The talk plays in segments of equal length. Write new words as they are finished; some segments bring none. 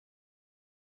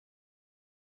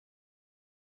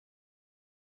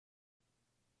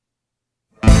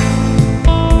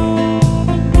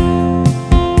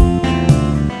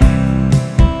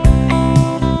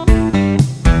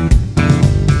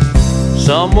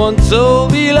Someone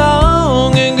told me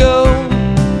long ago,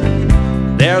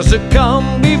 there's a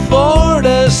calm before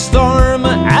the storm.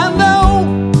 I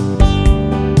know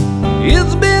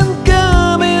it's been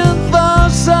coming for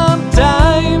some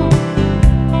time.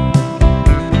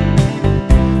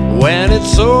 When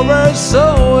it's over,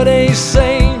 so they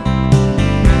say,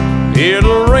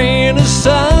 it'll rain a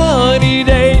sunny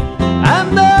day. I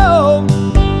know,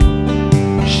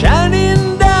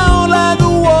 shining down like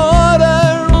water.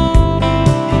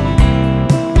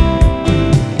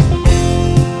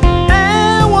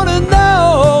 I wanna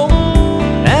know,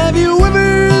 have you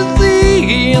ever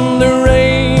seen the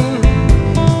rain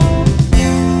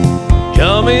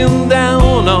coming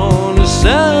down on a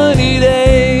sunny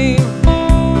day?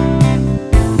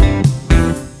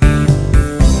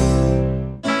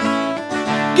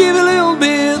 Give a little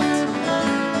bit,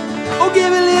 oh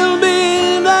give a little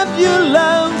bit of your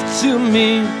love to me.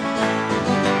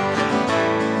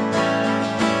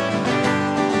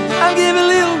 I'll give a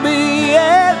little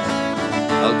bit,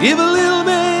 I'll give a little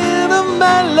bit of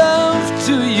my love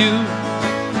to you.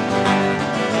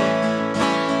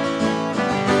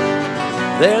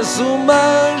 There's so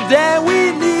much that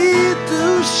we need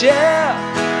to share,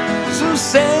 so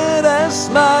send a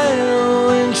smile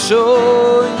and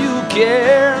show you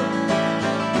care.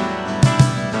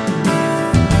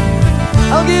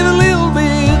 I'll give a little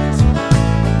bit,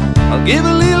 I'll give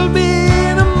a little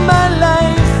bit of my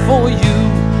life for you.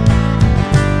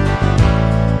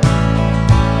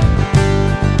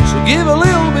 So give a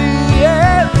little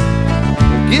bit,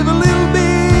 give a little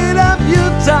bit of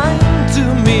your time to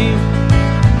me.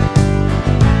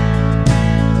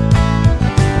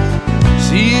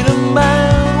 See the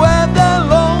man with the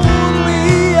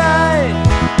lonely eye,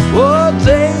 oh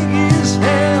take his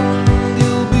hand,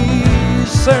 you'll be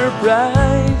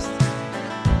surprised.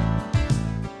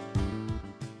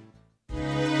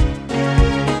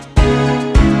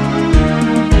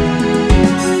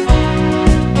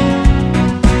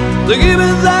 To keep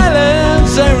in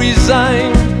silence I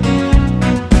resign.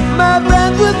 My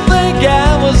friends would think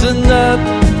I was a nut,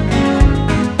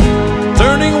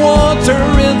 turning water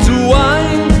into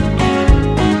wine.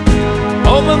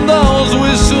 Open doors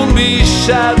will soon be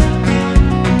shut,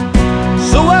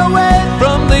 so I wait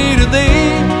from day to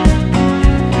day.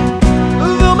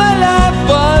 Though my life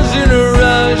was in a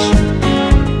rush,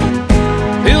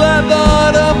 till I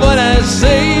thought of what I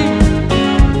say,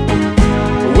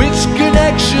 which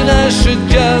connection I should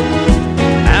cut.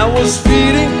 I was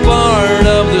feeling part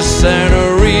of the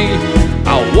scenery,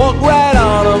 I walked right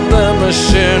out of the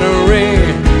machinery.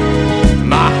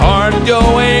 My heart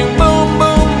going boom,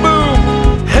 boom, boom.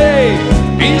 Hey,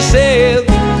 he said,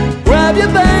 grab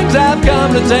your things, I've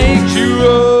come to take you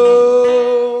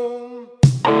home.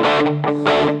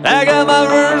 I got my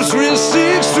verse with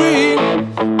 6 string,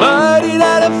 but